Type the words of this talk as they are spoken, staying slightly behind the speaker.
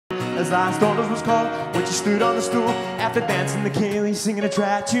as last orders was called. When she stood on the stool after dancing the Kaylee, singing the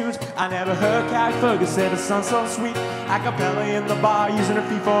track tunes. I never heard Carrie Fergus say the song so sweet. A cappella in the bar, using her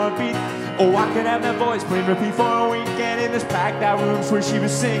feet for a beat. Oh, I could have that voice playing repeat for a week. And in this packed out room where she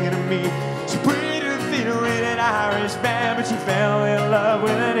was singing to me. She played her theater in an Irish band, but she fell in love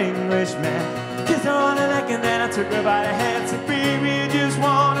with an Englishman. Kissed her on the neck and then I took her by the hand. Said, baby, you just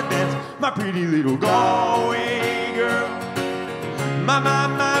wanna dance, my pretty little Galway girl.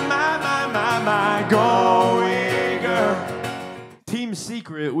 My Galway girl. Team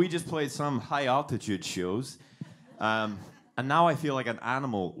Secret, we just played some high altitude shows. And now I feel like an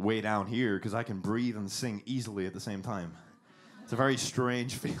animal way down here because I can breathe and sing easily at the same time. It's a very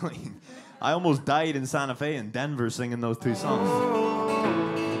strange feeling. I almost died in Santa Fe and Denver singing those two songs.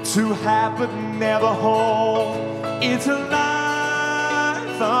 To have but never hold, it's a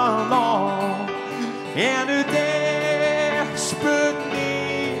life alone, and a desperate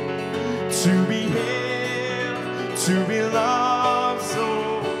need to be held, to be loved.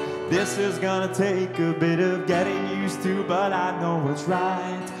 So this is gonna take a bit of getting used to, but I know what's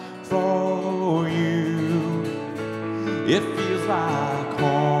right for you. It feels like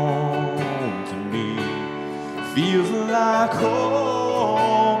home to me. Feels like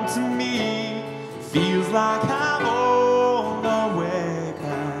home to me. Feels like I'm on the way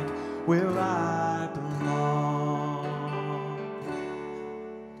back where I belong.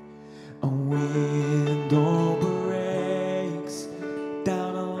 A window breaks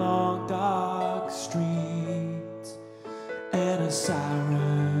down a long dark street, and a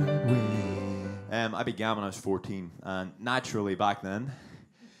siren wails. I began when I was 14, and naturally back then,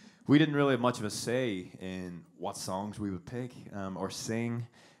 we didn't really have much of a say in what songs we would pick or sing.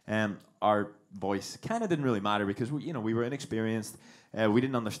 Our voice kind of didn't really matter because we were inexperienced. We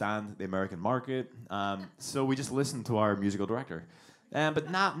didn't understand the American market, so we just listened to our musical director. But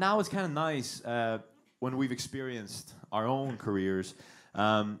now it's kind of nice when we've experienced our own careers.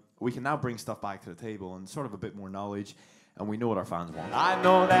 We can now bring stuff back to the table and sort of a bit more knowledge. And we know what our fans want. I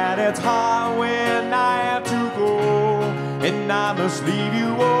know that it's hard when I have to go, and I must leave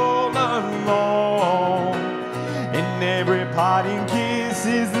you all alone. And every parting kiss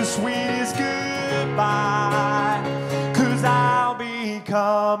is the sweetest goodbye, 'cause I'll be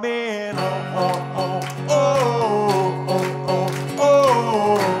coming home.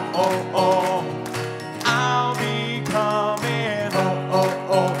 I'll be coming home.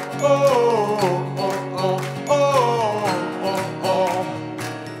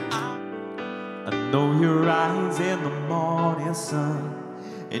 Know your eyes in the morning sun,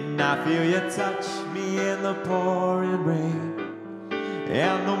 and I feel you touch me in the pouring rain.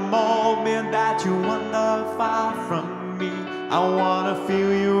 And the moment that you wander far from me, I wanna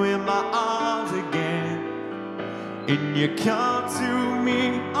feel you in my arms again. And you come to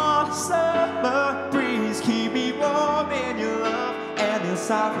me on a summer breeze, keep me warm in your love and your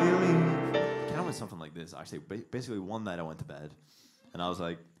soft relief. Kind of went something like this. Actually, basically one night I went to bed, and I was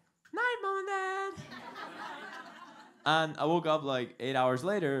like, night, Mom and Dad. And I woke up like 8 hours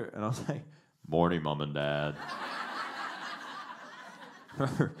later, and I was like, morning, Mom and Dad.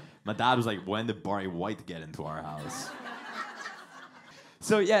 My dad was like, when did Barry White get into our house?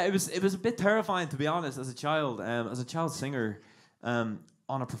 So yeah, it was a bit terrifying, to be honest, as a child singer, on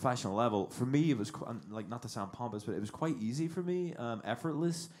a professional level. For me, it was like, not to sound pompous, but it was quite easy for me,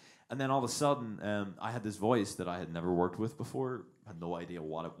 effortless. And then all of a sudden, I had this voice that I had never worked with before, had no idea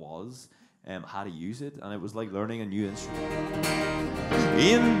what it was, how to use it, and it was like learning a new instrument.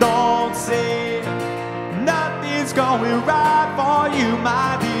 And don't say nothing's going right for you,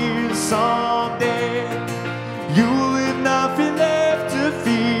 my dear. Someday you'll have nothing left to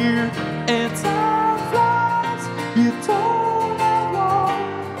fear, and time flies, you don't have long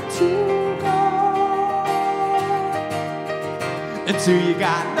to go until you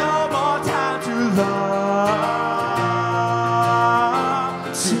got no